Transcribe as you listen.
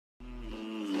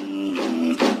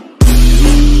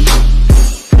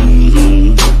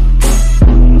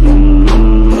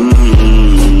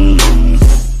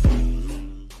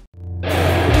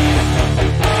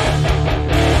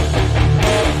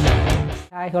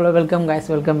Hello welcome guys,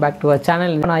 welcome back to our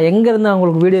channel. நான் எங்கேருந்து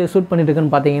அவங்களுக்கு வீடியோ ஷூட்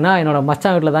பண்ணிட்டுருக்கேன்னு பார்த்தீங்கன்னா என்னோடய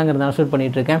மச்சான் வீட்டில் தாங்க இருந்தாலும் ஷூட்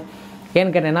பண்ணிகிட்ருக்கேன்.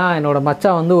 ஏன்னு கேட்டேன்னா என்னோடய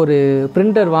மச்சான் வந்து ஒரு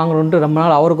பிரிண்டர் வாங்கணுன்ட்டு ரொம்ப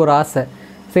நாள் அவருக்கு ஒரு ஆசை.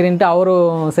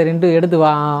 சரின்ட்டு எடுத்து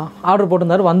ஆர்டர்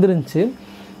போட்டிருந்தாரு, வந்துருந்துச்சு.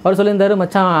 அவர் சொல்லியிருந்தாரு,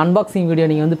 மச்சான் அன்பாக்சிங் வீடியோ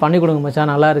நீங்கள் வந்து பண்ணி கொடுங்க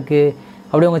மச்சான், நல்லாயிருக்கு,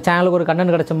 அப்படியே உங்கள் சேனலுக்கு ஒரு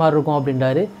கண்டென்ட் கிடச்ச மாதிரி இருக்கும்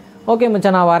அப்படின்றாரு. ஓகே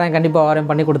மச்சான், நான் வரேன், கண்டிப்பாக வரேன்,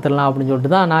 பண்ணி கொடுத்துடலாம் அப்படின்னு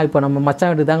சொல்லிட்டு தான் நான் இப்போ நம்ம மச்சான்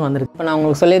வீட்டுக்கு தாங்க வந்திருக்கேன். இப்போ நான்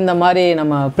உங்களுக்கு சொல்லியிருந்த மாதிரி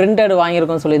நம்ம பிரிண்டட்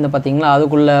வாங்கியிருக்கோன்னு சொல்லியிருந்தேன் பார்த்தீங்களா,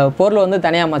 அதுக்குள்ளே பொருள் வந்து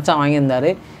தனியாக மச்சான் வாங்கியிருந்தார்.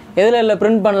 எதில்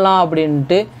பிரிண்ட் பண்ணலாம்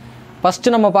அப்படின்ட்டு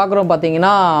ஃபஸ்ட்டு நம்ம பார்க்குறோம்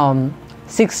பார்த்தீங்கன்னா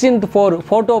 16:4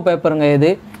 ஃபோட்டோ பேப்பருங்க. இது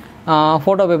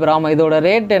ஃபோட்டோ பேப்பர். ஆமாம், இதோட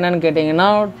ரேட் என்னென்னு கேட்டிங்கன்னா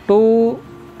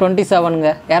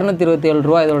 227ங்க, 227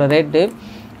 ரூபா இதோட ரேட்டு.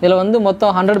 இதில் வந்து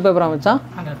மொத்தம் 100 பேப்பர் அமைச்சா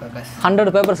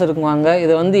 100 பேப்பர்ஸ் இருக்குவாங்க.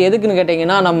 இது வந்து எதுக்குன்னு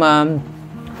கேட்டிங்கன்னா, நம்ம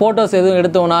ஃபோட்டோஸ் எதுவும்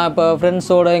எடுத்தோன்னா, இப்போ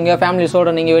ஃப்ரெண்ட்ஸோடு எங்கள் ஃபேமிலிஸோடு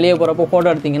நீங்கள் வெளியே போகிறப்போ ஃபோட்டோ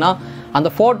எடுத்திங்கன்னா அந்த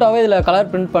ஃபோட்டோவே இதில் கலர்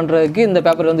பிரிண்ட் பண்ணுறதுக்கு இந்த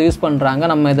பேப்பர் வந்து யூஸ் பண்ணுறாங்க.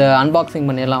 நம்ம இதை அன்பாக்சிங்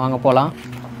பண்ணிடலாம், வாங்க போகலாம்.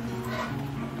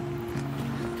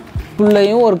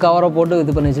 ஃபுல்லையும் ஒரு கவரை போட்டு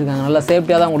இது பண்ணி வச்சுருக்காங்க, நல்லா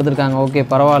சேஃப்டியாக தான் கொடுத்துருக்காங்க. ஓகே,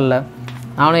 பரவாயில்ல.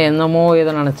 நானும் என்னமோ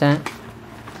ஏதோ நினச்சேன்.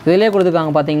 இதிலே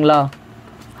கொடுத்துருக்காங்க பார்த்தீங்களா,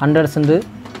 100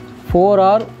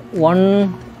 4R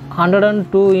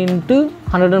 102 ×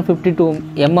 152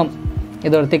 mm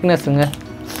இதோட திக்னஸ்ஸுங்க.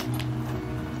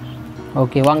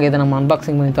 ஓகே, வாங்க இதை நம்ம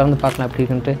அன்பாக்சிங் பண்ணி திறந்து பார்க்கலாம் எப்படி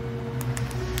இருக்குன்ட்டு.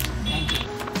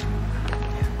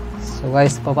 ஸோ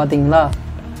கைஸ், இப்போ பார்த்தீங்களா,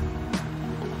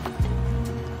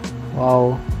 வாவ்,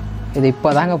 இது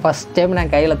இப்போ தாங்க ஃபஸ்ட் டைம்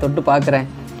நான் கையில் தொட்டு பார்க்குறேன்.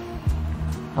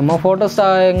 நம்ம ஃபோட்டோஸ்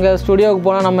எங்கள் ஸ்டுடியோவுக்கு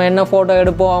போனால் நம்ம என்ன ஃபோட்டோ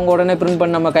எடுப்போம், அவங்க உடனே பிரிண்ட்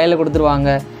பண்ணி நம்ம கையில் கொடுத்துருவாங்க.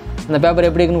 இந்த பேப்பர்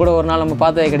எப்படி இருக்குன்னு கூட ஒரு நாள் நம்ம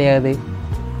பார்த்ததே கிடையாது.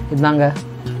 இதுதாங்க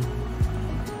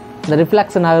இந்த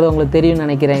ரிஃப்ளெக்ஷன் ஆகுது, உங்களுக்கு தெரியும்னு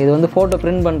நினைக்கிறேன். இது வந்து ஃபோட்டோ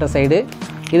பிரிண்ட் பண்ணுற சைடு,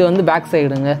 இது வந்து பேக்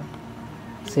சைடுங்க.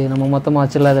 சரி, நம்ம மொத்தமாக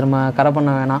வச்சிடலாம், அது நம்ம கரை பண்ண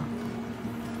வேணாம்.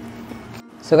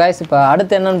 ஸோ கைஸ், இப்போ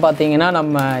அடுத்து என்னென்னு பார்த்தீங்கன்னா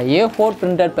நம்ம A4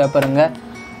 பிரிண்டட் பேப்பருங்க.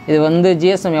 இது வந்து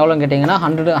GSM எவ்வளோன்னு கேட்டிங்கன்னா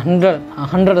 100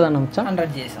 தான் நினச்சா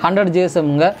 100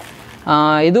 GSMங்க.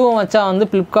 இதுவும் வச்சா வந்து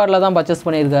ஃப்ளிப்கார்ட்டில் தான் பர்ச்சேஸ்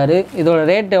பண்ணியிருக்காரு. இதோட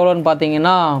ரேட் எவ்வளோன்னு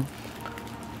பார்த்தீங்கன்னா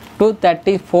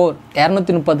 234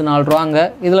 234 ரூபாங்க.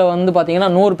 இதில் வந்து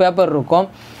பார்த்திங்கன்னா 100 பேப்பர் இருக்கும்.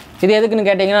 இது எதுக்குன்னு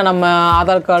கேட்டிங்கன்னா, நம்ம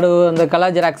ஆதார் கார்டு, அந்த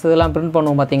கலர் ஜெராக்ஸ் இதெல்லாம் பிரிண்ட்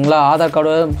பண்ணுவோம் பார்த்தீங்களா, ஆதார்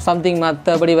கார்டு சம்திங்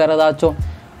மற்றபடி வேறு ஏதாச்சும்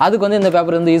அதுக்கு வந்து இந்த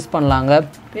பேப்பர் வந்து யூஸ் பண்ணலாங்க.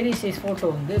 பெரிய சைஸ் ஃபோட்டோ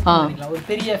வந்து ஒரு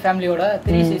பெரிய ஃபேமிலியோட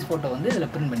பெரிய சைஸ் ஃபோட்டோ வந்து இதில்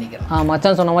பிரிண்ட் பண்ணிக்கலாம்.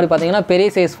 மச்சான் சொன்ன மாதிரி பார்த்தீங்கன்னா பெரிய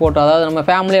சைஸ் ஃபோட்டோ, அதாவது நம்ம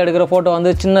ஃபேமிலி எடுக்கிற ஃபோட்டோ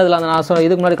வந்து சின்னதில் அந்த நான்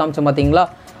இதுக்கு முன்னாடி காமிச்சேன் பார்த்தீங்களா,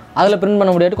 அதில் பிரிண்ட்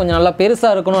பண்ண முடியாது. கொஞ்சம் நல்லா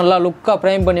பெருசாக இருக்கணும், நல்லா லுக்காக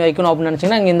ஃப்ரேம் பண்ணி வைக்கணும் அப்படின்னு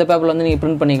நினச்சிங்கன்னா இங்கே இந்த பேப்பரில் வந்து நீங்கள்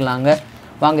பிரிண்ட் பண்ணிக்கலாங்க.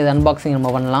 வாங்க இது அன்பாக்சிங்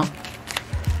நம்ம பண்ணலாம்.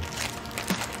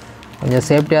 கொஞ்சம்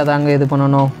சேஃப்டியாக தாங்க இது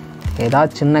பண்ணணும்,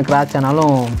 ஏதாவது சின்ன கிராச்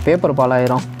ஆனாலும் பேப்பர்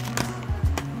பாலாயிரும்.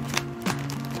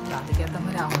 அதுக்கேற்ற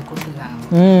மாதிரி அவங்க கொடுத்துருக்காங்க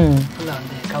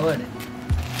வந்து கவர்டு.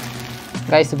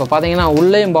 கைஸ், இப்போ பார்த்தீங்கன்னா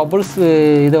உள்ளேயும் பபுள்ஸ்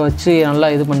இதை வச்சு நல்லா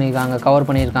இது பண்ணியிருக்காங்க, கவர்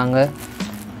பண்ணியிருக்காங்க.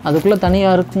 அதுக்குள்ளே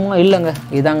தனியாக இருக்குமா? இல்லைங்க,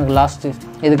 இதாங்க லாஸ்ட்டு.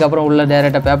 இதுக்கப்புறம் உள்ள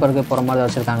டேரெக்டாக பேப்பருக்கு போகிற மாதிரி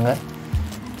வச்சுருக்காங்க.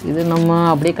 இது நம்ம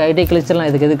அப்படியே கைட்டே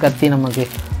கிழிச்சிடலாம். இதுக்கு எது கத்தி நமக்கு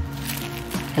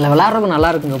இல்லை, விளாட்றதுக்கு நல்லா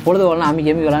இருக்குங்க. பொழுது வரலாம் அம்மி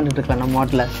விளாண்டுட்டு இருக்கலாம் நம்ம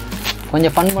மாட்டில்,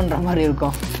 கொஞ்சம் ஃபன் பண்ணுற மாதிரி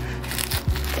இருக்கும்.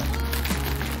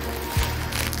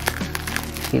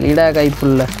 கிளிடா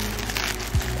கைப்புள்ள.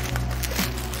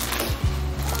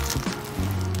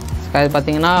 அது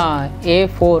பார்த்தீங்கன்னா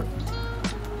A4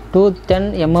 210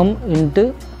 mm ×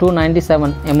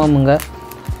 297 mmங்க.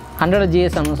 100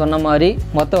 GSM சொன்ன மாதிரி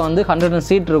மொத்தம் வந்து 100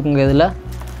 சீட் இருக்குங்க இதில்.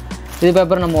 இது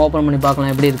பேப்பர் நம்ம ஓப்பன் பண்ணி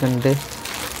பார்க்கலாம் எப்படி இருக்குன்ட்டு.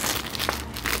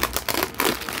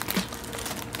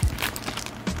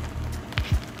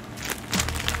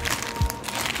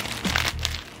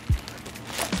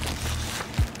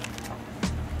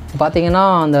 பார்த்தீங்கன்னா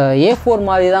அந்த A4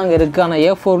 மாதிரி தான் அங்கே இருக்குது. ஆனால்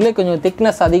A4லேயே கொஞ்சம்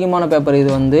திக்னஸ் அதிகமான பேப்பர். இது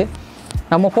வந்து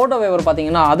நம்ம ஃபோட்டோ பேப்பர்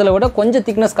பார்த்தீங்கன்னா அதில் விட கொஞ்சம்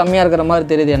திக்னஸ் கம்மியாக இருக்கிற மாதிரி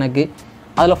தெரியுது எனக்கு.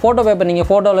 அதில் ஃபோட்டோ பேப்பர் நீங்கள்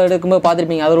ஃபோட்டோவில் எடுக்கும்போது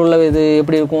பார்த்துருப்பீங்க, அதில் உள்ள இது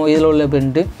எப்படி இருக்கும், இதில் உள்ள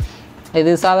பிரிண்ட்டு.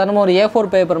 இது சாதாரணமாக ஒரு A4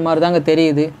 பேப்பர் மாதிரி தாங்க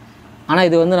தெரியுது. ஆனால்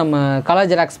இது வந்து நம்ம கலர்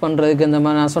ஜெராக்ஸ் பண்ணுறதுக்கு, இந்த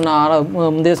மாதிரி நான்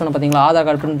முந்தைய சொன்ன பார்த்தீங்களா, ஆதார்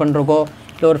கார்டு பிரிண்ட் பண்ணுறக்கோ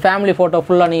இல்லை ஒரு ஃபேமிலி ஃபோட்டோ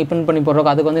ஃபுல்லாக நீங்கள் பிரிண்ட் பண்ணி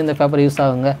போடுறக்கோ அதுக்கு வந்து இந்த பேப்பர் யூஸ்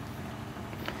ஆகுங்க.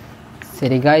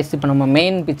 சரி காய்ஸ், இப்போ நம்ம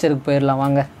மெயின் பிக்சருக்கு போயிடலாம்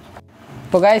வாங்க.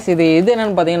 இப்போ காய்ஸ், இது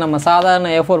என்னென்னு பார்த்தீங்கன்னா நம்ம சாதாரண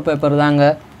A4 பேப்பர் தாங்க.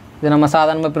 இது நம்ம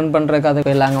சாதாரணமாக பிரிண்ட் பண்ணுறதுக்கு அது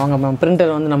போயிடலாங்க. வாங்க நம்ம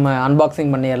பிரிண்டர் வந்து நம்ம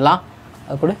அன்பாக்சிங் பண்ணிடலாம்.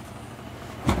 அது கூட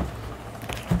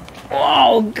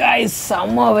வாவ் காய்ஸ்,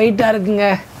 செம்ம வெயிட்டாக இருக்குங்க.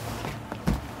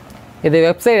 இது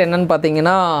வெப்சைட் என்னென்னு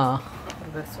பார்த்தீங்கன்னா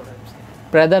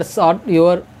பிரதர்ஸ் ஆட்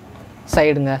யுவர்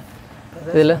சைடுங்க.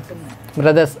 இதில்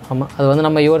பிரதர்ஸ், ஆமாம், அது வந்து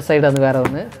நம்ம யுவர் சைடு, அது வேறு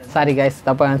ஒன்று. சாரி கைஸ்,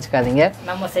 தப்பாக நினச்சிக்காதீங்க.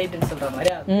 நம்ம சைடுன்னு சொல்கிற மாதிரி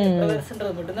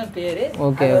பிரதர்ஸ்ன்றது மட்டும் தான் பேர்.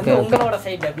 ஓகே ஓகே, உங்களோட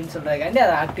சைடு அப்படின்னு சொல்கிறாங்க,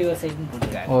 அது ஆக்டிவ் சைடுன்னு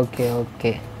போட்டுருக்காங்க. Okay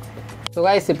okay. ஸோ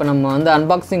கைஸ், இப்போ நம்ம வந்து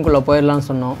அன்பாக்சிங்குள்ளே போயிடலாம்னு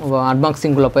சொன்னோம்.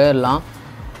 அன்பாக்சிங்குள்ளே போயிடலாம்.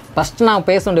 ஃபஸ்ட்டு நான்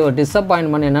பேச வேண்டிய ஒரு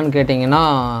டிஸப்பாயின்மெண்ட் என்னென்னு கேட்டிங்கன்னா,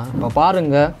 இப்போ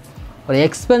பாருங்கள், ஒரு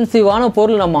எக்ஸ்பென்சிவான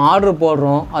பொருள் நம்ம ஆர்டர்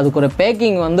போடுறோம், அதுக்கு ஒரு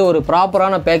பேக்கிங் வந்து ஒரு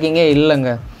ப்ராப்பரான பேக்கிங்கே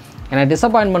இல்லைங்க. எனக்கு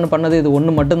டிஸப்பாயின்மெண்ட் பண்ணது இது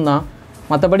ஒன்று மட்டும்தான்.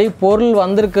 மற்றபடி பொருள்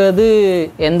வந்திருக்கிறது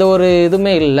எந்த ஒரு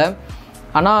இதுவுமே இல்லை.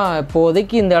 ஆனால்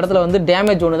இப்போதைக்கு இந்த இடத்துல வந்து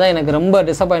டேமேஜ் ஒன்று தான் எனக்கு ரொம்ப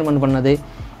டிஸப்பாயின்மெண்ட் பண்ணது.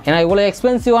 ஏன்னா இவ்வளோ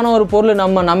எக்ஸ்பென்சிவான ஒரு பொருள்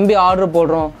நம்ம நம்பி ஆர்டர்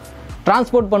போடுறோம்.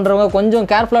 ட்ரான்ஸ்போர்ட் பண்ணுறவங்க கொஞ்சம்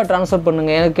கேர்ஃபுல்லாக ட்ரான்ஸ்போர்ட்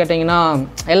பண்ணுங்கள். எனக்கு கேட்டிங்கன்னா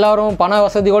எல்லோரும் பண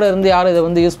வசதியோடு இருந்து யாரும் இதை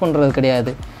வந்து யூஸ் பண்ணுறது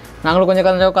கிடையாது. நாங்களும்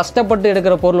கொஞ்சம் கஷ்டப்பட்டு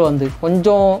எடுக்கிற பொருள் வந்து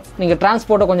கொஞ்சம் நீங்கள்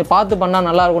டிரான்ஸ்போர்ட்டை கொஞ்சம் பார்த்து பண்ணால்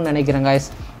நல்லாயிருக்கும்னு நினைக்கிறேன் காய்ஸ்.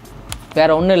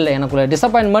 வேறு ஒன்றும் இல்லை, எனக்குள்ள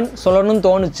டிஸப்பாயின்மெண்ட் சொல்லணும்னு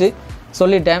தோணுச்சு,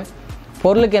 சொல்லிட்டேன்.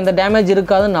 பொருளுக்கு எந்த டேமேஜ்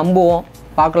இருக்காதுன்னு நம்புவோம்.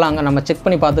 பார்க்கலாங்க, நம்ம செக்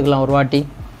பண்ணி பார்த்துக்கலாம் ஒரு வாட்டி.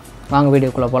 வாங்க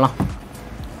வீடியோக்குள்ளே போகலாம்.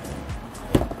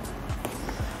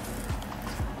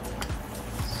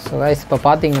 ஸோ காய்ஸ், இப்போ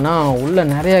பார்த்தீங்கன்னா உள்ளே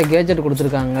நிறைய கேஜெட்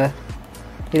கொடுத்துருக்காங்க.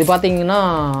 இது பார்த்தீங்கன்னா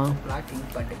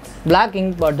பிளாக்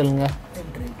இங்க் பாட்டிலுங்க.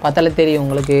 பார்த்தாலே தெரியும்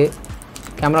உங்களுக்கு,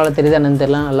 கேமராவில் தெரியுதா என்னன்னு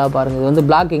தெரியல, நல்லா பாருங்கள். இது வந்து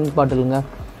பிளாக் இங்க் பாட்டிலுங்க.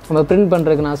 நம்ம பிரிண்ட்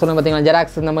பண்ணுறதுக்கு நான் சொன்னேன் பார்த்தீங்கன்னா,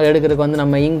 ஜெராக்ஸ் இந்த மாதிரி எடுக்கிறதுக்கு வந்து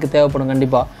நம்ம இங்க் தேவைப்படும்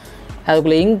கண்டிப்பாக.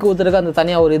 அதுக்குள்ளே இங்க் ஊற்றுறதுக்கு அந்த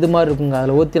தனியாக ஒரு இது மாதிரி இருக்குங்க,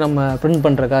 அதில் ஊற்றி நம்ம பிரிண்ட்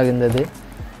பண்ணுறதுக்காக இருந்தது.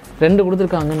 2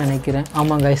 கொடுத்துருக்காங்கன்னு நினைக்கிறேன்.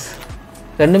 ஆமாம் கைஸ்,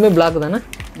 ரெண்டுமே பிளாக் தானே?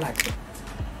 பிளாக்,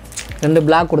 2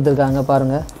 பிளாக் கொடுத்துருக்காங்க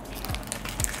பாருங்கள்.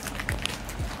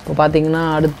 இப்போ பார்த்தீங்கன்னா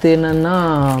அடுத்து என்னென்னா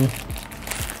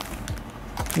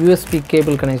USB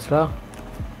cable கனெக்டரா?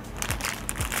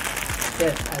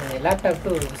 Laptop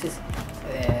to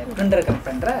printer connect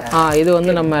பண்ணுற. இது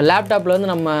வந்து நம்ம லேப்டாப்பில் வந்து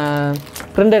நம்ம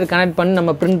பிரிண்டர் கனெக்ட் பண்ணி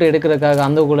நம்ம பிரிண்ட் எடுக்கிறதுக்காக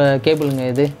அந்த கூட கேபிளுங்க.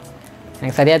 இது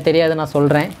எனக்கு சரியாக தெரியாது, நான்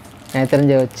சொல்கிறேன் எனக்கு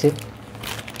தெரிஞ்ச வச்சு.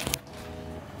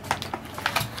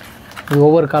 இது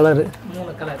ஒவ்வொரு colour,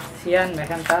 3 colour, cyan,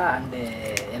 மெகந்தா and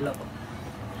yellow.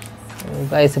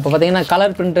 Guys இப்போ பார்த்தீங்கன்னா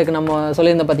கலர் பிரிண்ட்டுக்கு நம்ம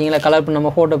சொல்லியிருந்தோம் பார்த்தீங்களா, கலர் பிரிண்ட்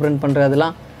நம்ம ஃபோட்டோ பிரிண்ட்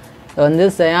பண்ணுறதுலாம் வந்து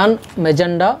சயான்,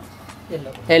 மெஜெண்டா,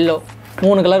 எல்லோ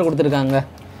 3 கலர் கொடுத்துருக்காங்க.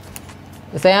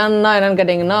 சயான்னா என்னென்னு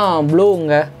கேட்டிங்கன்னா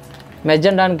ப்ளூங்க,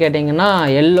 மெஜெண்டான்னு கேட்டிங்கன்னா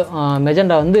எல்லோ.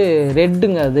 மெஜெண்டா வந்து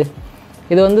ரெட்டுங்க.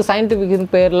 இது வந்து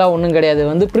சயின்டிஃபிக் பேர்லாம் ஒன்றும் கிடையாது,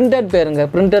 வந்து பிரிண்டட் பேருங்க.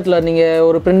 பிரிண்டட்டில் நீங்கள்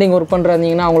ஒரு பிரிண்டிங் ஒர்க்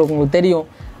பண்ணுறீங்கன்னா உங்களுக்கு தெரியும்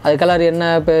அது கலர் என்ன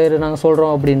பேர் நாங்கள்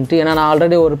சொல்கிறோம் அப்படின்ட்டு. ஏன்னா நான்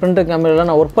ஆல்ரெடி ஒரு பிரிண்டர் கம்பெனியில்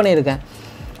நான் ஒர்க் பண்ணியிருக்கேன்.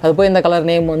 அது போய் இந்த கலர்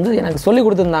நேம் வந்து எனக்கு சொல்லி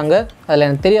கொடுத்துருந்தாங்க, அதில்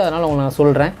எனக்கு தெரியாதனால உங்களுக்கு நான்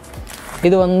சொல்கிறேன்.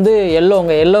 இது வந்து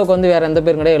எல்லோங்க. எல்லோவுக்கு வந்து வேறு எந்த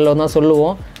பேரும் கிடையாது, எல்லோ தான்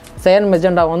சொல்லுவோம். சயன்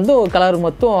மெஜெண்டா வந்து ஒரு கலர்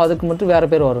மட்டும், அதுக்கு மட்டும் வேறு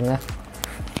பேர் வருங்க.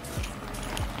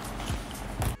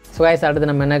 சுகாய்ஸ், அடுத்து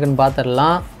நம்ம என்னக்குன்னு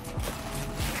பார்த்துடலாம்.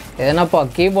 என்னப்பா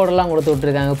கீபோர்டெல்லாம் கொடுத்து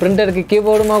விட்ருக்காங்க. பிரிண்டருக்கு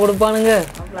கீபோர்டுமா கொடுப்பானுங்க?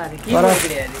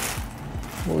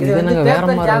 இது என்னங்க வேற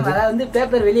மாதிரி இருக்கு. அதாவது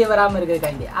பேப்பர் வெளியே வராம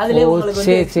இருக்கிறதுக்காண்டி அதுலயே உங்களுக்கு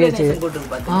வந்து எக்ஸ்பிளனேஷன்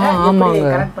போட்டுருப்பாங்க. ஆமாங்க,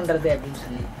 கனெக்ட் பண்றது அப்படின்னு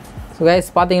சொல்லி. ஸோ கைஸ்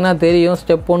பார்த்தீங்கன்னா தெரியும்,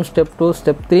 ஸ்டெப் 1, ஸ்டெப் 2,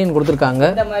 ஸ்டெப் 3ன்னு கொடுத்துருக்காங்க.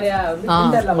 இந்த மாதிரியா வந்து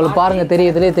உங்களுக்கு பாருங்கள்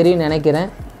தெரியும்னு நினைக்கிறேன்.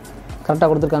 கரெக்டாக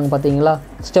கொடுத்துருக்காங்க பார்த்தீங்களா,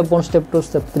 ஸ்டெப் 1, ஸ்டெப் 2,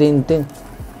 ஸ்டெப் 3ன்ட்டு.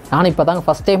 நானும் இப்போ தாங்க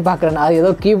ஃபஸ்ட் டைம் பார்க்குறேன். அது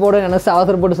ஏதோ கீபோர்டு நினச்சி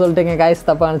அவசரப்பட்டு சொல்லிட்டேங்க காய்ஸ்,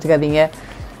 தப்பாக நினச்சிக்காதீங்க.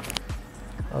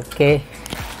 ஓகே,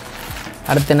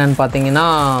 அடுத்து என்னென்னு பார்த்தீங்கன்னா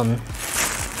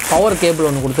பவர் கேபிள்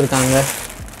ஒன்று கொடுத்துருக்காங்க.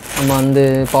 நம்ம வந்து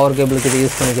பவர் கேபிளுக்கு இது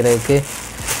யூஸ் பண்ணிக்கிறதுக்கு.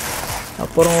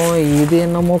 அப்புறம் இது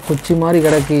என்னமோ குச்சி மாதிரி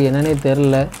கிடக்கு, என்னன்னே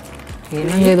தெரில.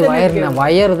 என்னங்க இது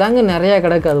வயர் தாங்க நிறையா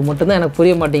கிடக்கு, அது மட்டும்தான் எனக்கு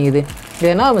புரிய மாட்டேங்குது. இது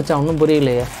என்ன மச்சான் ஒன்றும்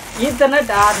புரியலையே.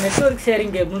 ஈத்தர்நெட் ஆர் நெட்வொர்க்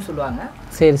ஷேரிங் கேபிள்னு சொல்லுவாங்க.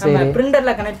 சரி சரி,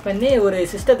 பிரிண்டர்ல கனெக்ட் பண்ணி ஒரு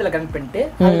சிஸ்டத்துல கனெக்ட் பண்ணிட்டு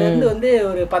அதுல இருந்து வந்து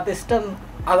ஒரு 10 சிஸ்டம்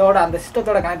அதோட அந்த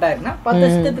சிஸ்டத்தோட கனெக்ட் ஆயிருக்குன்னா 10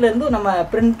 சிஸ்டத்துல இருந்து நம்ம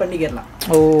பிரிண்ட் பண்ணிக்கலாம்.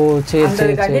 ஓ சரி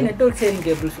சரி சரி, நெட்வொர்க் ஷேரிங்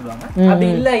கேபிள் சொல்லுவாங்க. அப்படி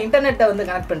இல்ல இன்டர்நெட்டை வந்து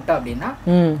கனெக்ட் பண்ணிட்டோம் அப்படின்னா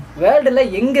வேர்ல்டுல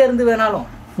எங்க இருந்து வேணாலும்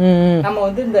நம்ம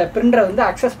வந்து இந்த பிரிண்டரை வந்து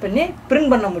அக்சஸ் பண்ணி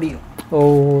பிரிண்ட் பண்ண முடியும். ஓ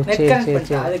நெட் கனெக்ட்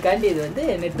பண்ணி. அதுக்காண்டி இது வந்து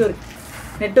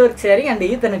network sharing and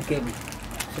ethernet cable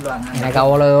சொல்லுவாங்க. எனக்கு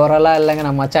அவ்வளோ விவரம்லாம் இல்லைங்க,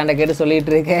 நான் மச்சாண்ட கேட்டு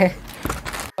சொல்லிகிட்டு இருக்கேன்.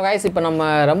 கைஸ், இப்போ நம்ம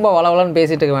ரொம்ப வளவலன்னு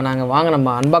பேசிகிட்டு இருக்க வேணாங்க, வாங்க நம்ம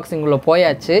அன்பாக்சிங்குள்ளே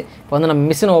போயாச்சு. இப்போ வந்து நம்ம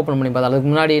மிஷினை ஓப்பன் பண்ணி பார்த்தோம், அதுக்கு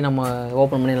முன்னாடி நம்ம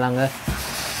ஓப்பன் பண்ணிடலாங்க.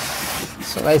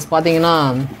 ஸோ கைஸ் பார்த்தீங்கன்னா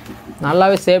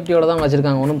நல்லாவே சேஃப்டியோடு தான்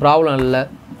வச்சுருக்காங்க, ஒன்றும் ப்ராப்ளம் இல்லை.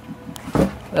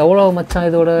 எவ்வளோ மச்சான்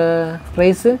இதோட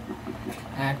ப்ரைஸு?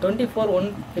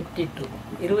 24,152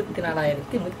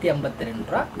 24,152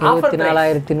 ரூபா.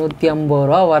 24,150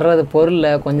 ரூபா வர்றது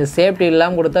பொருளில் கொஞ்சம் சேஃப்டி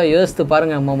இல்லாமல் கொடுத்தா யோசித்து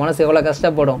பாருங்கள், நம்ம மனசு எவ்வளோ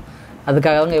கஷ்டப்படும்.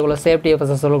 அதுக்காக தான் இவ்வளோ சேஃப்டியை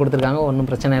ஃபஸ்ட் சொல்ல கொடுத்துருக்காங்க, ஒன்றும்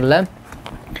பிரச்சனை இல்லை.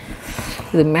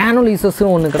 இது மேனுவல்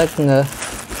யூசஸ்ன்னு ஒன்று கிடக்குங்க,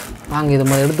 வாங்க இதை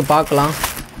மாதிரி எடுத்து பார்க்கலாம்.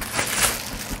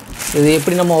 இது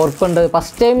எப்படி நம்ம ஒர்க் பண்ணுறது,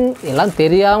 ஃபஸ்ட் டைம் எல்லாம்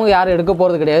தெரியாமல் யாரும் எடுக்க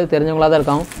போகிறது கிடையாது, தெரிஞ்சவங்களாக தான்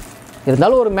இருக்காங்க.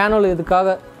 இருந்தாலும் ஒரு மேனுவல்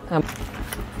இதுக்காக.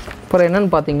 அப்புறம்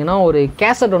என்னென்னு பார்த்தீங்கன்னா ஒரு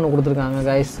கேசட் ஒன்று கொடுத்துருக்காங்க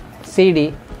கைஸ், சிடி.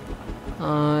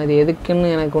 இது எதுக்குன்னு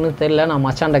எனக்கு ஒன்றும் தெரியல, நான்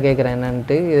மச்சான்ட்ட கேட்குறேன்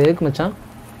என்னன்ட்டு. இது எதுக்கு மச்சான்?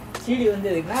 சிடி வந்து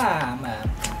எதுக்குன்னா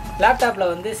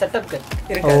லேப்டாப்பில் வந்து செட்டப்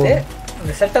இருக்காது,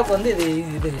 இந்த செட்டப் வந்து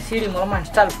இது சிடி மூலமாக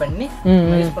இன்ஸ்டால் பண்ணி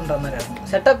யூஸ் பண்ணுற மாதிரி இருக்கும்.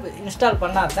 செட்டப் இன்ஸ்டால்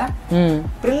பண்ணாதான்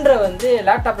பிரிண்டரை வந்து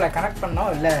லேப்டாப்பில் கனெக்ட் பண்ணோம்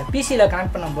இல்லை பிசியில்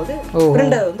கனெக்ட் பண்ணும்போது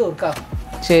பிரிண்டர் வந்து ஒர்க் ஆகும்.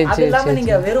 அது இல்லாமல்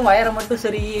நீங்கள் வெறும் வயரை மட்டும்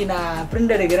சரி நான்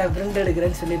பிரிண்ட்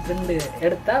எடுக்கிறேன்னு சொல்லி பிரிண்ட்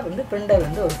எடுத்தால் வந்து பிரிண்டர்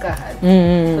வந்து ஒர்க் ஆகாது.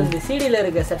 இந்த சிடியில்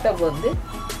இருக்க செட்டப் வந்து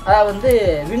அதாவது வந்து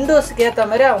விண்டோஸ்க்கு ஏற்ற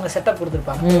மாதிரி அவங்க செட்டப்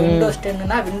கொடுத்துருப்பாங்க. விண்டோஸ்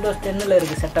 10னா விண்டோஸ் 10ல்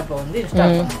இருக்க செட்டப்பை வந்து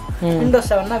இன்ஸ்டால் பண்ணணும்.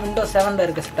 விண்டோஸ் 7னா விண்டோஸ் 7ல்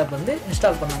இருக்க செட்டப் வந்து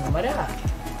இன்ஸ்டால் பண்ணுற மாதிரி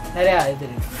நிறையா இது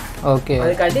இருக்குது. ஓகே,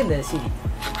 அதுக்காண்டி இந்த சிடி.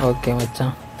 ஓகே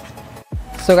மச்சான்.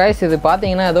 ஸோ கைஸ் இது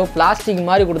பார்த்தீங்கன்னா ஏதோ பிளாஸ்டிக்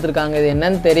மாதிரி கொடுத்துருக்காங்க. இது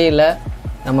என்னன்னு தெரியல.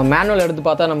 நம்ம மேனுவல் எடுத்து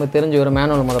பார்த்தா நமக்கு தெரிஞ்சு ஒரு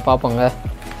மேனுவல் முதல்ல பார்ப்போங்க.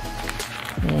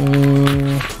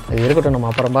 இது இருக்கட்டும், நம்ம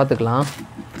அப்புறம் பார்த்துக்கலாம்.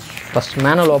 ஃபஸ்ட்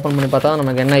மேனுவல் ஓப்பன் பண்ணி பார்த்தா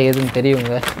நமக்கு என்ன ஏதுன்னு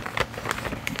தெரியுங்க.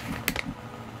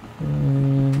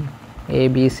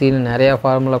 ஏபிசின்னு நிறையா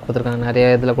ஃபார்முலா கொடுத்துருக்காங்க, நிறையா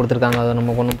இதில் கொடுத்துருக்காங்க. அது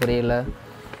நமக்கு ஒன்றும் புரியல.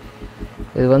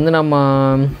 இது வந்து நம்ம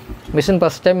மிஷின்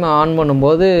ஃபஸ்ட் டைம் ஆன்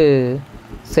பண்ணும்போது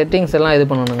செட்டிங்ஸ் எல்லாம் இது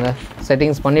பண்ணணுங்க.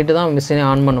 செட்டிங்ஸ் பண்ணிவிட்டு தான் மிஷினே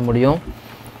ஆன் பண்ண முடியும்.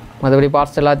 மற்றபடி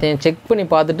பார்ட்ஸ் எல்லாத்தையும் செக் பண்ணி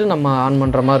பார்த்துட்டு நம்ம ஆன்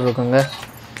பண்ணுற மாதிரி இருக்குங்க.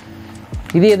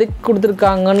 இது எதுக்கு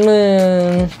கொடுத்துருக்காங்கன்னு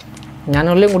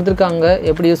மேனுவல்லையும் கொடுத்துருக்காங்க,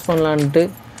 எப்படி யூஸ் பண்ணலான்ட்டு.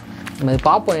 நம்ம இது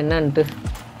பார்ப்போம் என்னன்ட்டு.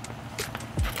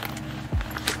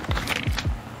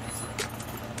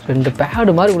 2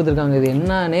 பேடு மாதிரி கொடுத்துருக்காங்க. இது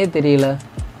என்னன்னே தெரியல.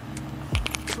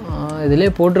 இதிலே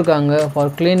போட்டிருக்காங்க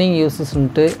ஃபார் க்ளீனிங்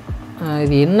யூஸஸ்ன்ட்டு.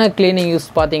 இது என்ன க்ளீனிங் யூஸ்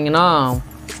பார்த்தீங்கன்னா,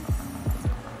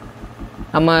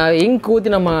 நம்ம இங்க் ஊற்றி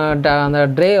நம்ம அந்த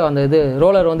அந்த இது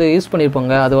ரோலர் வந்து யூஸ்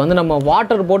பண்ணியிருப்போங்க. அது வந்து நம்ம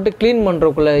வாட்டர் போட்டு க்ளீன்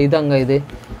பண்ணுறக்குள்ள இதாங்க. இது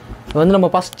வந்து நம்ம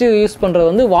ஃபஸ்ட்டு யூஸ் பண்ணுறது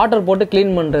வந்து வாட்டர் போட்டு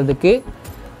க்ளீன் பண்ணுறதுக்கு.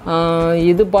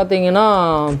 இது பார்த்திங்கன்னா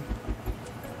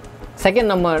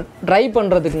செகண்ட் நம்ம ட்ரை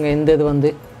பண்ணுறதுக்குங்க. இந்த இது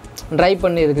வந்து ட்ரை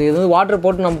பண்ணியிருக்கு. இது வந்து வாட்டர்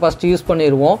போட்டு நம்ம ஃபஸ்ட்டு யூஸ்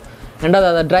பண்ணிடுவோம். ரெண்டாவது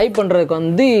அதை ட்ரை பண்ணுறதுக்கு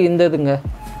வந்து இந்த இதுங்க.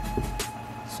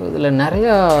 ஸோ இதில்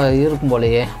நிறையா இருக்கும்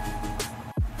போலையே.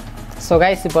 ஸோ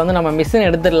கைஸ் இப்போ வந்து நம்ம மிஷின்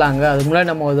எடுத்துடலாங்க. அதுக்கு முன்னாடி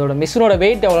நம்ம இதோட மிஷினோட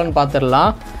வெயிட் எவ்வளோன்னு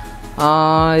பார்த்துடலாம்.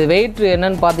 இது வெயிட்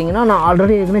என்னன்னு பார்த்தீங்கன்னா, நான்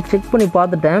ஆல்ரெடி ஏற்கனவே செக் பண்ணி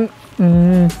பார்த்துட்டேன்.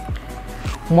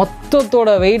 மொத்தத்தோட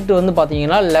வெயிட் வந்து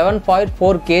பார்த்தீங்கன்னா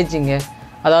 11.4 kgங்க.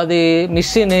 அதாவது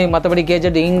மிஷினு மற்றபடி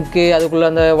கேஜெட் இங்க்கு அதுக்குள்ளே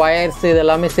அந்த வயர்ஸ்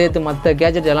இதெல்லாமே சேர்த்து மற்ற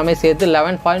கேஜெட் எல்லாமே சேர்த்து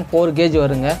 11.4 kg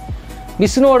வருங்க.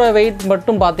 மிஷினோட வெயிட்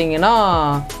மட்டும் பார்த்தீங்கன்னா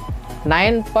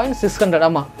 9.600.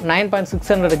 ஆமாம்,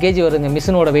 9.600 kg வருங்க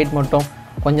மிஷினோட வெயிட் மட்டும்.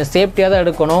 கொஞ்சம் சேஃப்டியாக தான்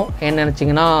எடுக்கணும். என்ன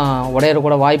நினச்சிங்கன்னா உடையிற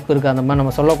கூட வாய்ப்பு இருக்குது. அந்த மாதிரி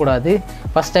நம்ம சொல்லக்கூடாது.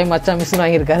 ஃபஸ்ட் டைம் மச்சான் மிஷின்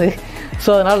வாங்கியிருக்காரு. ஸோ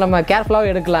அதனால் நம்ம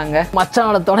கேர்ஃபுல்லாகவே எடுக்கலாங்க.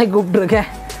 மச்சானோட துணை கூப்பிட்ருக்கேன்.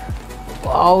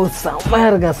 செம்மையாக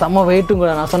இருக்கேன், செம்ம வெயிட்டும்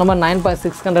கூட. நான் சொன்ன மாதிரி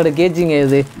 9.600 kgங்க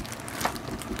இது.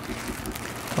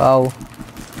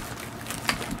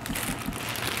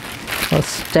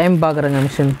 ஃபஸ்ட் டைம் பார்க்குறேங்க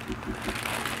மிஷின்.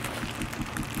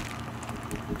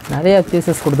 நிறையா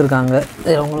பீசஸ் கொடுத்துருக்காங்க.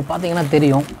 உங்களுக்கு பார்த்தீங்கன்னா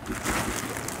தெரியும்.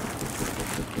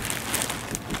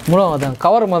 அதான்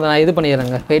கவர் நான் இது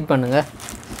பண்ணிடுறேங்க, வெயிட் பண்ணுங்கள்.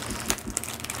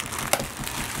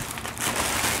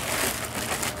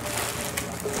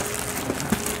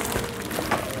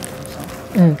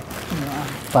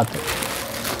 பார்த்து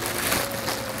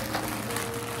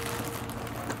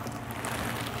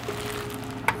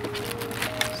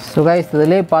ஸோ கைஸ்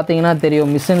இதிலே பார்த்தீங்கன்னா தெரியும்,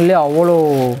 மிஷின்லேயே அவ்வளோ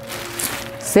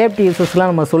சேஃப்டி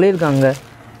யூஸஸ்லாம் நம்ம சொல்லியிருக்காங்க.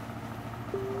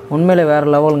 உண்மையிலே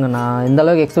வேறு லெவலுங்க. நான்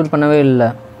இந்தளவுக்கு எக்ஸ்பெக்ட் பண்ணவே இல்லை.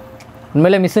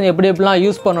 உண்மையிலே மிஷின் எப்படி எப்படிலாம்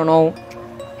யூஸ் பண்ணணும்,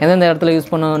 எந்தெந்த இடத்துல யூஸ்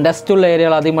பண்ணணும், டஸ்ட் உள்ள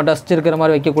ஏரியாவில் அதிகமாக டஸ்ட் இருக்கிற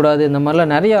மாதிரி வைக்கக்கூடாது, இந்த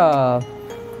மாதிரிலாம் நிறையா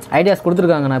ஐடியாஸ்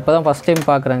கொடுத்துருக்காங்க. நான் இப்போ தான் ஃபஸ்ட் டைம்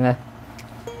பார்க்குறேங்க.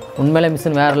 உண்மையிலே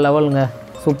மிஷின் வேறு லெவலுங்க,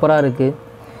 சூப்பராக இருக்குது.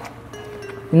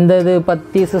 இந்த இது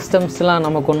பற்றி சிஸ்டம்ஸ்லாம்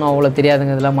நமக்கு ஒன்றும் அவ்வளோ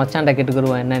தெரியாதுங்க. இதெல்லாம் மச்சான்ட்ட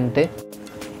கேட்டுக்கிடுவோம் என்னன்ட்டு.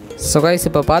 ஸோ கைஸ்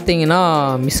இப்போ பார்த்தீங்கன்னா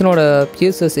மிஷினோட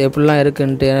யூஸஸ் எப்படிலாம்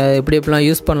இருக்குன்ட்டு, எப்படிலாம்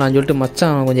யூஸ் பண்ணலான்னு சொல்லிட்டு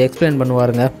மச்சான் கொஞ்சம் எக்ஸ்பிளைன்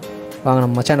பண்ணுவாருங்க. வாங்க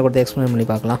நம்ம மச்சான்ட்ட கொடுத்து எக்ஸ்பிளைன் பண்ணி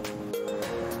பார்க்கலாம்.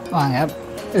 வாங்க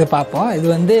இது பார்ப்போம். இது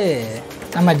வந்து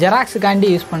நம்ம ஜெராக்ஸுக்காண்டி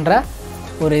யூஸ் பண்ணுற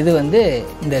ஒரு இது வந்து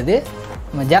இந்த இது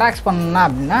நம்ம ஜெராக்ஸ் பண்ணோம்னா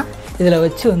அப்படின்னா இதில்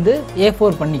வச்சு வந்து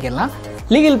A4 பண்ணிக்கலாம்.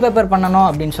 லீகல் பேப்பர் பண்ணணும்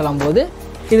அப்படின்னு சொல்லும்போது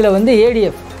இதில் வந்து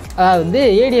ADF, அதாவது வந்து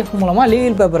ADF மூலமாக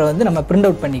லீகல் பேப்பரை வந்து நம்ம பிரிண்ட்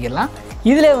அவுட் பண்ணிக்கலாம்.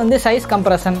 இதில் வந்து சைஸ்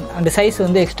கம்ப்ரஷன் அண்ட் சைஸ்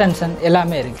வந்து எக்ஸ்டென்ஷன்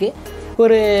எல்லாமே இருக்குது.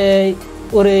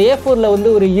 ஒரு A4ல் வந்து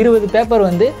ஒரு 20 பேப்பர்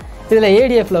வந்து இதில்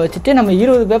ADFல வச்சுட்டு நம்ம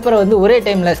 20 பேப்பரை வந்து ஒரே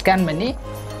டைமில் ஸ்கேன் பண்ணி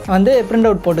வந்து பிரிண்ட்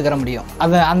அவுட் போட்டுக்கிற முடியும்.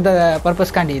 அது அந்த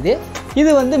பர்பஸ்க்காண்டி இது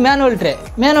வந்து மேனுவல்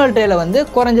ட்ரேயில் வந்து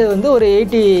குறைஞ்சது வந்து ஒரு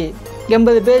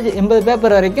 80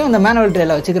 பேப்பர் வரைக்கும் இந்த மேனுவல்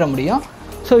ட்ரேயில் வச்சுக்கிற முடியும்.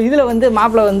 ஸோ இதில் வந்து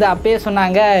மாப்பிள்ளை வந்து அப்பயே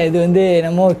சொன்னாங்க இது வந்து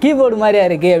நம்ம கீபோர்டு மாதிரியா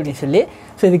இருக்குது அப்படின்னு சொல்லி.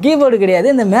 ஸோ இது கீபோர்டு கிடையாது.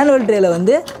 இந்த மேனுவல் ட்ரேயில்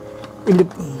வந்து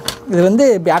இது வந்து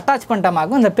இப்படி அட்டாச்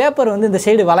பண்ணிட்டமாக்கும் இந்த பேப்பர் வந்து இந்த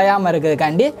சைடு வளையாமல்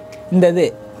இருக்கிறதுக்காண்டி இந்த இது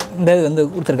வந்து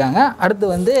கொடுத்துருக்காங்க. அடுத்து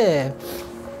வந்து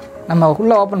நம்ம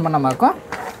உள்ளே ஓப்பன் பண்ணமாக்கும்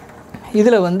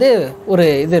இதில் வந்து ஒரு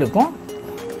இது இருக்கும்.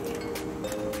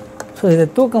 ஸோ இதை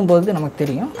தூக்கும் போது நமக்கு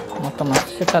தெரியும். மொத்தமாக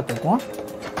செட்டாக தூக்குவோம்.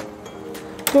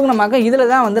 தூக்கினமாக்க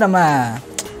இதில் தான் வந்து நம்ம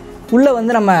உள்ளே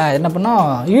வந்து நம்ம என்ன பண்ணோம்,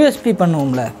 யூஎஸ்பி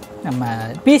பண்ணுவோம்ல, நம்ம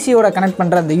பிசியோட கனெக்ட்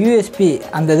பண்ணுற அந்த யூஎஸ்பி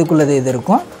அந்த இதுக்குள்ளது இது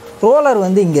இருக்கும். ரோலர்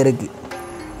வந்து இங்கே இருக்குது.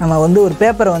 நம்ம வந்து ஒரு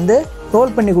பேப்பரை வந்து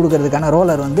ரோல் பண்ணி கொடுக்கறதுக்கான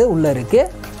ரோலர் வந்து உள்ளே இருக்குது.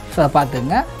 ஸோ அதை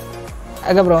பார்த்துங்க.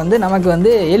 அதுக்கப்புறம் வந்து நமக்கு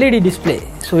வந்து LED display.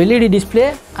 So LED display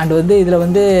and வந்து இதில்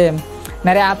வந்து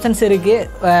நிறைய ஆப்ஷன்ஸ் இருக்குது.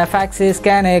 ஃபேக்ஸு,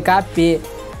 ஸ்கேனு, காப்பி,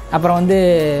 அப்புறம் வந்து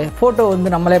ஃபோட்டோ வந்து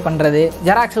நம்மளே பண்ணுறது.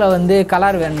 ஜெராக்ஸில் வந்து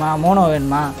கலர் வேணுமா, மோனோ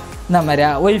வேணுமா, இந்த மாதிரியா,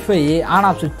 ஒய்ஃபை, ஆன்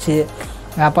ஆஃப் சுவிட்சு,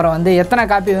 அப்புறம் வந்து எத்தனை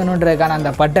காப்பி வேணுன்றதுக்கான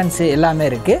அந்த பட்டன்ஸு எல்லாமே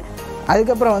இருக்குது.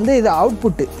 அதுக்கப்புறம் வந்து இது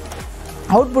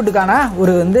அவுட்புட்டுக்கான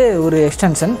ஒரு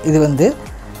எக்ஸ்டென்ஷன். இது வந்து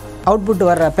அவுட்புட்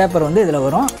வர்ற பேப்பர் வந்து இதில்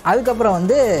வரும். அதுக்கப்புறம்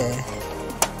வந்து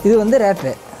இது வந்து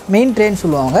ரேட்ரு மெயின் ட்ரெயின்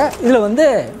சொல்லுவாங்க. இதில் வந்து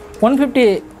 150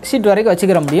 சீட் வரைக்கும்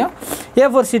வச்சுக்கிற முடியும்.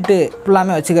 A4 சீட்டு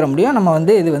ஃபுல்லாமே வச்சுக்கிற முடியும். நம்ம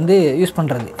வந்து இது வந்து யூஸ்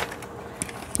பண்ணுறது.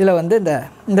 இதில் வந்து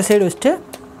இந்த சைடு வச்சுட்டு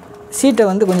சீட்டை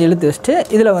வந்து கொஞ்சம் இழுத்து வச்சுட்டு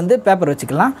இதில் வந்து பேப்பர்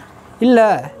வச்சுக்கலாம். இல்லை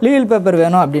லீகல் பேப்பர்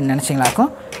வேணும் அப்படின்னு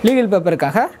நினச்சிங்களாக்கும் லீகல்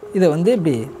பேப்பருக்காக இதை வந்து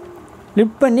இப்படி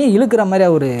லிஃப்ட் பண்ணி இழுக்கிற மாதிரி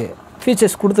ஒரு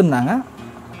ஃபீச்சர்ஸ் கொடுத்துருந்தாங்க.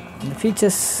 இந்த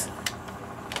ஃபீச்சர்ஸ்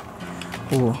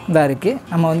இதாக இருக்குது.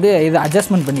 நம்ம வந்து இதை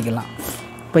அட்ஜஸ்ட்மெண்ட் பண்ணிக்கலாம்.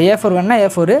 இப்போ A4 வேணுன்னா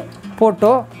A4,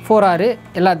 ஃபோட்டோ 4R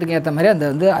எல்லாத்துக்கும் ஏற்ற மாதிரி அந்த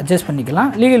வந்து அட்ஜஸ்ட் பண்ணிக்கலாம்.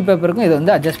 லீகல் பேப்பருக்கும் இதை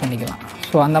வந்து அட்ஜஸ்ட் பண்ணிக்கலாம்.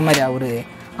 ஸோ அந்த மாதிரி ஒரு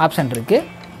ஆப்ஷன் இருக்குது.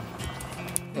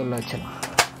 எவ்வளோ வச்சிடலாம்.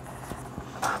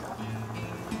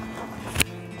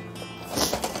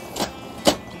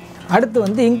 அடுத்து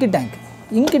வந்து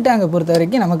இங்கு டேங்கை பொறுத்த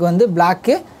வரைக்கும் நமக்கு வந்து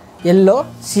பிளாக்கு, எல்லோ,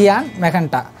 சியான்,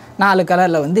 மெகண்டா 4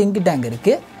 கலரில் வந்து இங்கு டேங்க்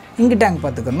இருக்குது. இங்கு டேங்க்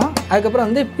பார்த்துக்கணும். அதுக்கப்புறம்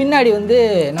வந்து பின்னாடி வந்து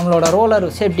நம்மளோட ரோலர்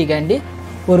சேஃப்டிக்காண்டி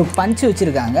ஒரு பஞ்சு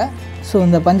வச்சுருக்காங்க. ஸோ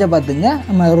இந்த பஞ்சை பார்த்துங்க.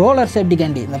 நம்ம ரோலர்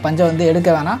சேஃப்டிக்காண்டி இந்த பஞ்சை வந்து எடுக்க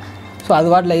வேணாம். ஸோ அது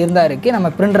வாட்டில் இருந்தால் இருக்குது. நம்ம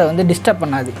பிரிண்டரை வந்து டிஸ்டர்ப்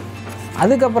பண்ணாது.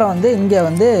 அதுக்கப்புறம் வந்து இங்கே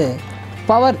வந்து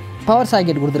பவர்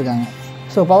சாக்கெட் கொடுத்துருக்காங்க.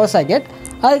 So power socket.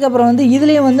 அதுக்கப்புறம் வந்து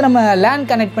இதுலேயும் வந்து நம்ம லேண்ட்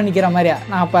கனெக்ட் பண்ணிக்கிற மாதிரியா,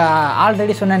 நான் இப்போ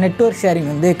ஆல்ரெடி சொன்ன நெட்வொர்க் ஷேரிங்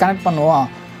வந்து கனெக்ட் பண்ணுவோம்.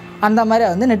 அந்த மாதிரியா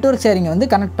வந்து நெட்வொர்க் ஷேரிங்கை வந்து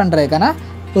கனெக்ட் பண்ணுறதுக்கான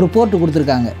ஒரு போர்ட்டு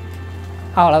கொடுத்துருக்காங்க.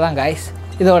 அவ்வளோதான் காய்ஸ்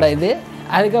இதோட இது.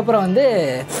 அதுக்கப்புறம் வந்து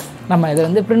நம்ம இதை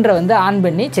வந்து பிரிண்டரை வந்து ஆன்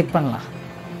பண்ணி செக் பண்ணலாம்.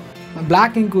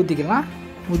 பிளாக் இங்க் ஊற்றிக்கலாம்.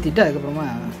 ஊற்றிட்டு அதுக்கப்புறமா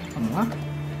பண்ணலாம்.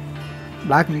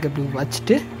 பிளாக் இங்க் அப்படி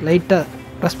வச்சுட்டு லைட்டாக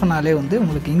ப்ரெஸ் பண்ணாலே வந்து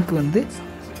உங்களுக்கு இங்க் வந்து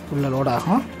உள்ள லோட்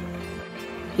ஆகும்.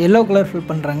 எல்லோ கலர் ஃபில்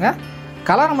பண்ணுறாங்க.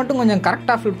 கலரை மட்டும் கொஞ்சம்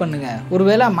கரெக்டாக ஃபில் பண்ணுங்கள்.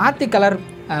 ஒருவேளை மாற்றி கலர்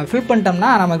ஃபில்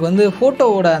பண்ணிட்டோம்னா நமக்கு வந்து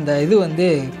ஃபோட்டோவோட அந்த இது வந்து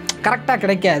கரெக்டாக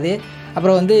கிடைக்காது.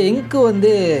 அப்புறம் வந்து இங்க்கு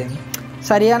வந்து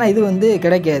சரியான இது வந்து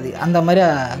கிடைக்காது. அந்த மாதிரி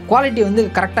குவாலிட்டி வந்து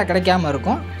கரெக்டாக கிடைக்காம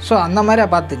இருக்கும். ஸோ அந்த மாதிரியா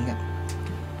பார்த்துங்க.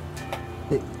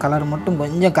 கலர் மட்டும்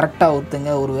கொஞ்சம் கரெக்டாக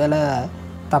ஊற்றுங்க. ஒரு வேளை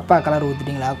தப்பாக கலர்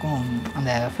ஊற்றிட்டிங்களாக்கும்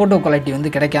அந்த ஃபோட்டோ குவாலிட்டி வந்து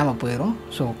கிடைக்காம போயிடும்.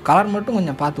 ஸோ கலர் மட்டும்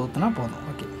கொஞ்சம் பார்த்து ஊற்றுனா போதும்.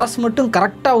 ஓகே, ப்ளஸ் மட்டும்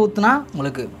கரெக்டாக ஊற்றுனா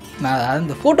உங்களுக்கு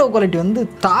அந்த ஃபோட்டோ குவாலிட்டி வந்து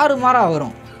தாறுமாறாக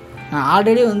வரும். நான்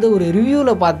ஆல்ரெடி வந்து ஒரு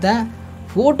ரிவ்யூவில் பார்த்தேன்.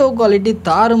 ஃபோட்டோ குவாலிட்டி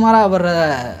தாறுமாறாக வர்ற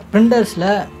பிரிண்டர்ஸில்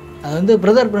அது வந்து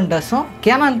பிரதர் பிரிண்டர்ஸும்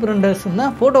கேனான் பிரிண்டர்ஸும்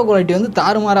தான் ஃபோட்டோ குவாலிட்டி வந்து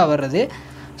தாறுமாறாக வர்றது.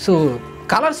 ஸோ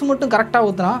கலர்ஸ் மட்டும் கரெக்டாக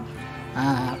ஊற்றினா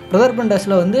பிரதர்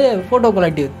பிரிண்டர்ஸில் வந்து ஃபோட்டோ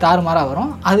குவாலிட்டி தாறுமாறாக வரும்.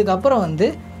 அதுக்கப்புறம் வந்து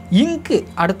இங்க்கு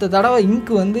அடுத்த தடவை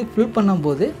இங்க்கு வந்து ஃபில்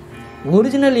பண்ணும்போது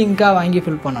ஒரிஜினல் இங்காக வாங்கி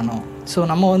ஃபில் பண்ணணும். ஸோ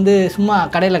நம்ம வந்து சும்மா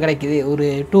கடையில் கிடைக்கிது ஒரு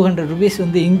 200 rupees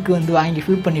வந்து இங்க்கு வந்து வாங்கி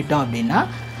ஃபில் பண்ணிட்டோம் அப்படின்னா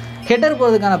ஹெட்டர்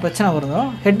போகிறதுக்கான பிரச்சனை வரும்.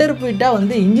 ஹெட்டர் போயிட்டால்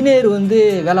வந்து இன்ஜினியர் வந்து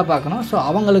வேலை பார்க்கணும். ஸோ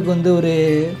அவங்களுக்கு வந்து ஒரு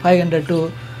 500 to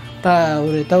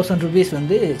ஒரு 1000 rupees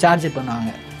வந்து சார்ஜ்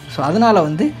பண்ணுவாங்க. ஸோ அதனால்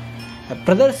வந்து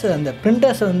பிரதர்ஸ் அந்த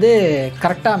பிரிண்டர்ஸை வந்து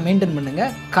கரெக்டாக மெயின்டைன்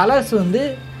பண்ணுங்கள். கலர்ஸ் வந்து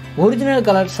ஒரிஜினல்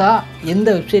கலர்ஸாக எந்த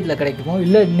வெப்சைட்டில் கிடைக்குமோ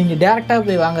இல்லை நீங்கள் டேரெக்டாக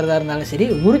போய் வாங்குறதா இருந்தாலும் சரி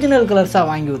ஒரிஜினல் கலர்ஸாக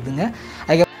வாங்கி ஊற்றுங்க.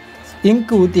 அதுக்கப்புறம்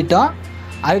இங்க்கு ஊற்றிட்டோம்.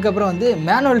 அதுக்கப்புறம் வந்து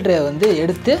மேனுவல் ட்ரே வந்து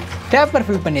எடுத்து பேப்பர்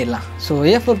ஃபில் பண்ணிடலாம். ஸோ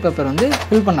A4 பேப்பர் வந்து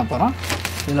ஃபில் பண்ண போகிறோம்.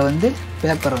 இதில் வந்து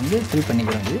பேப்பர் வந்து ஃபில்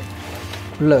பண்ணிக்கிறது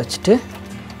உள்ளே வச்சுட்டு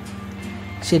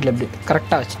ஷீட்டில் இப்படி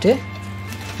கரெக்டாக வச்சுட்டு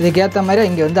இதுக்கேற்ற மாதிரி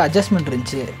இங்கே வந்து அட்ஜஸ்ட்மெண்ட்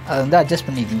இருந்துச்சு அதை வந்து அட்ஜஸ்ட்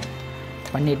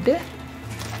பண்ணிவிட்டு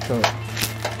ஸோ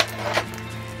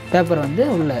பேப்பர் வந்து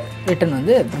உள்ள ரிட்டன்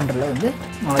வந்து பிரிண்டரில் வந்து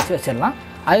நுழைச்சி வச்சிடலாம்.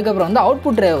 அதுக்கப்புறம் வந்து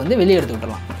அவுட்புட் ட்ரே வந்து வெளியே எடுத்து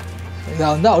விட்டுடலாம். இதை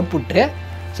வந்து அவுட்புட் ட்ரே.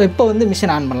 ஸோ இப்போ வந்து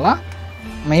மிஷின் ஆன் பண்ணலாம்.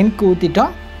 நம்ம இங்க்கு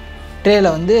ஊற்றிட்டோம், ட்ரேயில்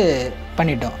வந்து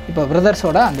பண்ணிட்டோம். இப்போ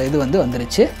பிரதர்ஸோட அந்த இது வந்து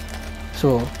வந்துருச்சு. ஸோ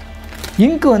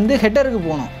இங்க்கு வந்து ஹெட்டருக்கு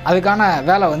போகணும். அதுக்கான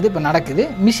வேலை வந்து இப்போ நடக்குது.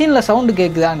 மிஷினில் சவுண்டு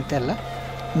கேட்குதான்னு தெரில.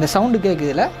 இந்த சவுண்டு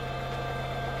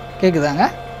கேட்குதாங்க.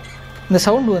 இந்த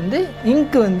சவுண்டு வந்து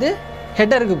இங்க்கு வந்து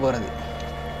ஹெட்டருக்கு போகிறது.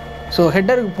 ஸோ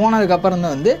ஹெட்டருக்கு போனதுக்கப்புறம்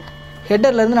தான் வந்து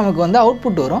ஹெட்டர்லேருந்து நமக்கு வந்து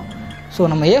அவுட்புட் வரும். ஸோ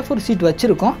நம்ம A4 சீட்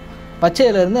வச்சுருக்கோம்.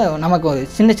 பச்சையிலேருந்து நமக்கு ஒரு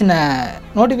சின்ன சின்ன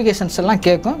நோட்டிஃபிகேஷன்ஸ் எல்லாம்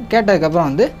கேட்கும். கேட்டதுக்கப்புறம்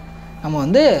வந்து நம்ம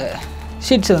வந்து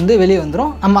ஷீட்ஸ் வந்து வெளியே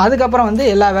வந்துடும். நம்ம அதுக்கப்புறம் வந்து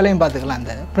எல்லா வேலையும் பார்த்துக்கலாம்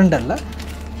இந்த ப்ரிண்டரில்.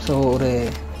 ஸோ ஒரு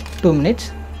 2 minutes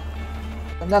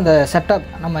வந்து அந்த செட்டப்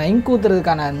நம்ம இங்க்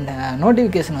ஊற்றுறதுக்கான அந்த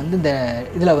நோட்டிஃபிகேஷன் வந்து இந்த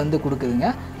இதில் வந்து கொடுக்குதுங்க.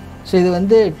 ஸோ இது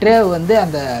வந்து ட்ரே வந்து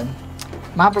அந்த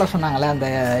மேப்பில் சொன்னாங்களே அந்த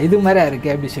இது மாதிரியா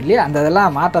இருக்குது அப்படி சொல்லி அந்த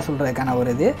இதெல்லாம் மாற்ற சொல்கிறதுக்கான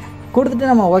ஒரு இது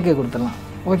கொடுத்துட்டு நம்ம ஓகே கொடுத்துடலாம்.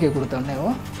 ஓகே கொடுத்தோடனே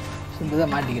ஸோ இந்த இதை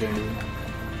மாட்டிக்கிற வேண்டியது.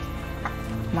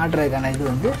 மாட்டுறதுக்கான இது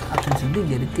வந்து ஆப்ஷன்ஸ் வந்து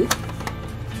இங்கே இருக்குது.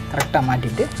 கரெக்டாக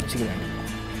மாட்டிட்டு வச்சுக்க வேண்டியது.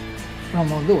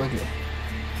 நம்ம வந்து ஓகே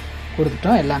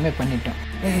கொடுத்துட்டோம், எல்லாமே பண்ணிட்டோம்.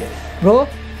 ப்ரோ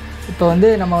இப்போ வந்து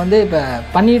நம்ம வந்து இப்போ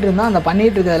பண்ணிகிட்டு இருந்தோம். அந்த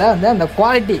பண்ணிகிட்டு இருக்கிறதுல வந்து அந்த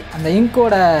குவாலிட்டி, அந்த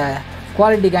இங்கோட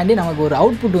குவாலிட்டிக்காண்டி நமக்கு ஒரு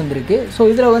அவுட்புட் வந்திருக்கு. ஸோ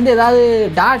இதில் வந்து ஏதாவது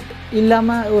டாட்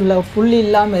இல்லாமல் உள்ள புள்ளி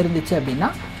இல்லாமல் இருந்துச்சு அப்படின்னா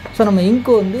ஸோ நம்ம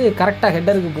இங்கு வந்து கரெக்டாக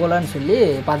ஹெட்டருக்கு போகலான்னு சொல்லி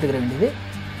பார்த்துக்கிற வேண்டியது.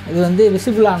 இது வந்து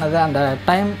விசிபிள் ஆனது அந்த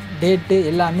டைம் டேட்டு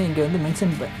எல்லாமே இங்கே வந்து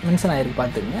மென்ஷன் ஆகிருக்கு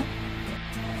பார்த்துக்குங்க.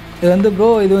 இது வந்து ப்ரோ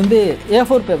இது வந்து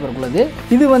A4 பேப்பருக்குள்ளது,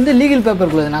 இது வந்து லீகல்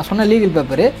பேப்பருக்குள்ளது. நான் சொன்ன லீகல்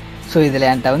பேப்பரு. ஸோ இதில்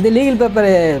என்கிட்ட வந்து லீகல்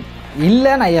பேப்பரு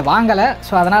இல்லை, நான் வாங்கலை.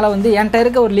 ஸோ அதனால் வந்து என்கிட்ட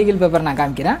இருக்க ஒரு லீகல் பேப்பர் நான்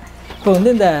காமிக்கிறேன். இப்போ வந்து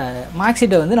இந்த மார்க்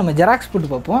ஷீட்டை வந்து நம்ம ஜெராக்ஸ் போட்டு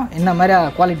பார்ப்போம் என்ன மாதிரி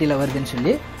குவாலிட்டியில் வருதுன்னு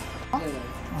சொல்லி.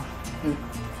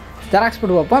 ஜெராக்ஸ்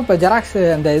போட்டு பார்ப்போம். இப்போ ஜெராக்ஸ்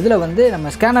அந்த இதில் வந்து நம்ம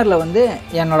ஸ்கேனரில் வந்து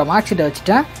என்னோடய மார்க் ஷீட்டை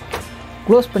வச்சுட்டேன்.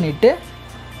 க்ளோஸ் பண்ணிவிட்டு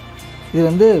இது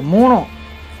வந்து 3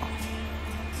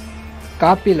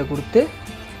 காப்பியில் கொடுத்து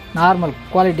நார்மல்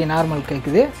குவாலிட்டி நார்மல்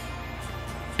கேட்குது.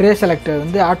 ட்ரே செலக்டர்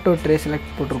வந்து ஆட்டோ ட்ரே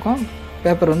செலக்ட் போட்டிருக்கோம்.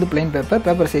 பேப்பர் வந்து plain paper,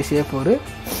 paper size A4,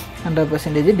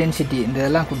 100% density இந்த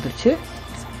இதெல்லாம் கொடுத்துருச்சு.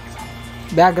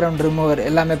 பேக்ரவுண்ட் ரிமூவர்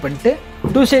எல்லாமே பண்ணிட்டு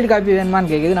 2 சைடு காப்பி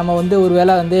வேணுமான்னு கேட்குது. நம்ம வந்து ஒரு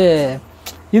வேளை வந்து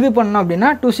இது பண்ணோம் அப்படின்னா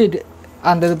 2 சைடு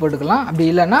அந்த இது போட்டுக்கலாம். அப்படி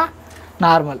இல்லைன்னா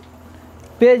நார்மல்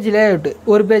பேஜில்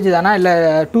ஒரு பேஜ் தானா இல்லை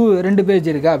 2 பேஜ்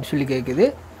இருக்கா அப்படி சொல்லி கேட்குது.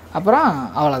 அப்புறம்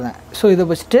அவ்வளோதான். ஸோ இதை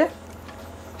வச்சுட்டு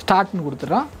ஸ்டார்ட்னு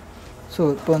கொடுத்துட்றோம். ஸோ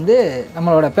இப்போ வந்து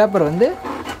நம்மளோட பேப்பர் வந்து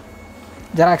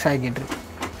ஜெராக்ஸ் ஆகிட்டுருக்கு.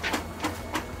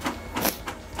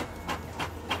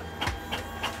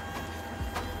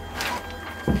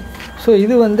 ஸோ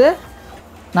இது வந்து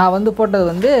நான் வந்து போட்டது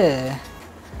வந்து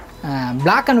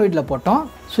Black and Whiteல போட்டோம்.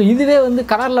 ஸோ இதுவே வந்து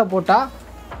கலரில் போட்டால்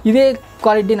இதே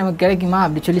குவாலிட்டி நமக்கு கிடைக்குமா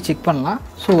அப்படி சொல்லி செக் பண்ணலாம்.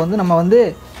 ஸோ வந்து நம்ம வந்து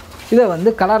இதை வந்து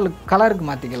கலருக்கு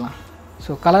மாற்றிக்கலாம்.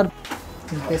 ஸோ கலர்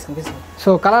ஸோ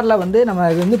கலரில் வந்து நம்ம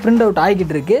இது வந்து பிரிண்ட் அவுட்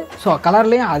ஆகிக்கிட்டு இருக்குது. ஸோ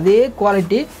கலர்லேயும் அதே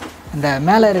குவாலிட்டி அந்த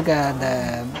மேலே இருக்க அந்த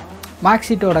மார்க்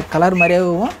ஷீட்டோட கலர்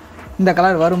மாதிரியாகவும் இந்த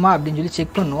கலர் வருமா அப்படின்னு சொல்லி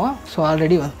செக் பண்ணுவோம். ஸோ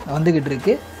ஆல்ரெடி வந்துக்கிட்டு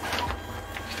இருக்குது.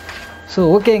 ஸோ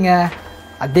ஓகேங்க,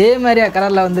 அதே மாதிரியா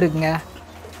கலரில் வந்துருக்குங்க.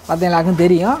 பார்த்தீங்களாக்கும்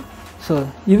தெரியும். ஸோ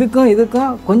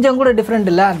இதுக்கும் கொஞ்சம் கூட டிஃப்ரெண்ட்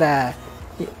இல்லை. அந்த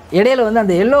இடையில வந்து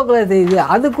அந்த எல்லோ கலர் தெரியுது,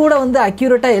 அது கூட வந்து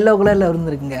அக்யூரேட்டாக எல்லோ கலரில்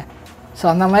இருந்துருக்குங்க. ஸோ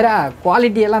அந்த மாதிரி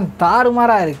குவாலிட்டியெல்லாம்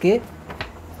தாறுமாறாக இருக்குது.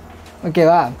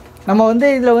 ஓகேவா? நம்ம வந்து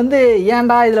இதில் வந்து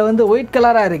ஏன்டா இதில் வந்து ஒயிட்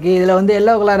கலராக இருக்குது, இதில் வந்து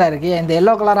எல்லோ கலராக இருக்குது, இந்த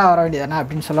எல்லோ கலராக வர வேண்டியதானே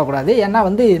அப்படின்னு சொல்லக்கூடாது. ஏன்னா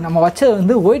வந்து நம்ம வச்சது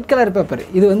வந்து ஒயிட் கலர் பேப்பர்,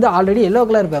 இது வந்து ஆல்ரெடி எல்லோ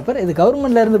கலர் பேப்பர். இது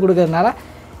கவர்மெண்ட்லேருந்து கொடுக்கறதுனால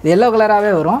இது எல்லோ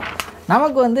கலராகவே வரும்.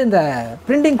 நமக்கு வந்து இந்த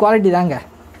பிரிண்டிங் குவாலிட்டி தாங்க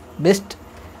பெஸ்ட்.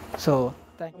 ஸோ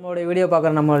நம்மளோட வீடியோ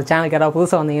பார்க்குற நம்மளோட சேனலுக்கு யாராவது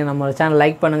புதுசாக வந்தீங்க நம்மளோட சேனல்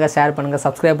லைக் பண்ணுங்கள், ஷேர் பண்ணுங்கள்,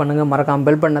 சப்ஸ்கிரைப் பண்ணுங்கள், மறக்காமல்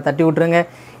பெல் பட்டனை தட்டி விட்ருங்க.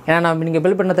 ஏன்னா நீங்கள்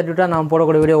பெல் பட்டனை தட்டி விட்டால் நான்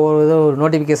போடக்கூடிய வீடியோ ஒரு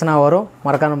நோட்டிஃபிகேஷனாக வரும்.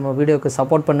 மறக்காம நம்ம வீடியோக்கு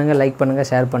சப்போர்ட் பண்ணுங்கள், லைக் பண்ணுங்கள்,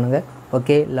 ஷேர் பண்ணுங்கள்.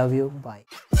 Okay, love you, bye.